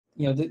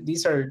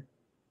these are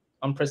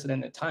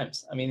unprecedented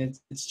times. I mean,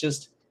 it's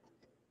just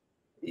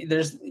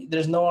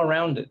there's no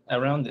around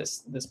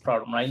this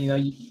problem, right?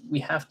 We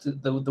have to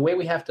the way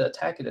we have to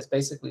attack it is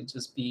basically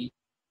just be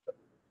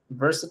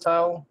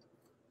versatile,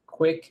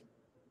 quick,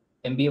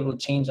 and be able to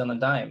change on a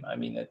dime. I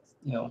mean,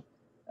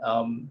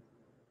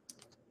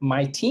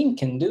 my team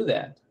can do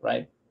that,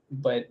 right?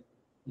 But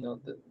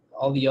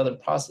all the other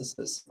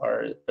processes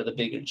are the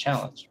bigger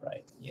challenge,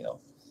 right?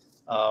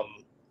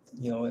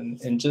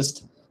 And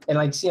just and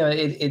like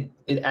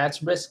it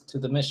adds risk to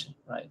the mission,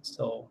 right?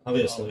 So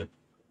Obviously.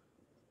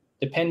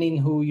 Depending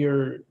who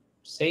your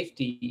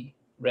safety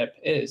rep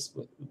is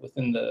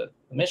within the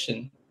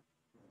mission,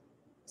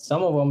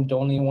 some of them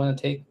don't even want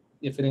to take,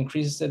 if it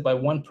increases it by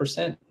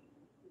 1%,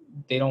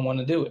 they don't want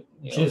to do it.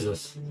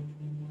 Jesus.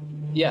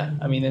 Yeah,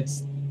 I mean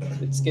it's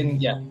getting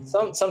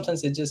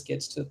sometimes it just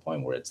gets to the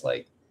point where it's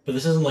like. But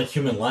this isn't like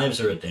human lives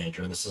are in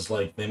danger. This is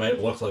like they might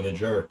look like a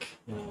jerk.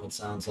 It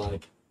sounds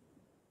like.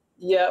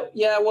 Yeah.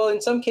 Well, in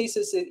some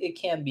cases it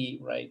can be,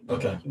 right.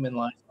 Okay. Human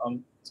life.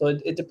 So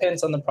it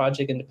depends on the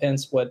project and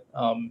depends what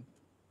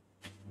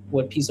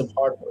piece of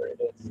hardware it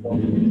is. So,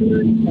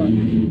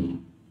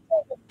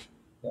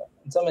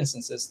 in some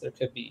instances there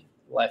could be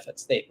life at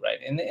stake, right?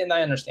 And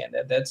I understand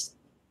that. That's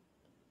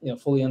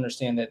fully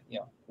understand that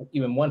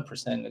even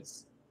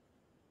 1%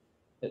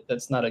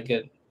 that's not a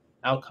good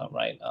outcome,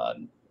 right?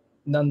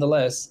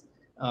 Nonetheless,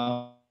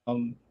 I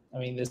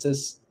mean, this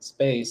is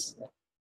space,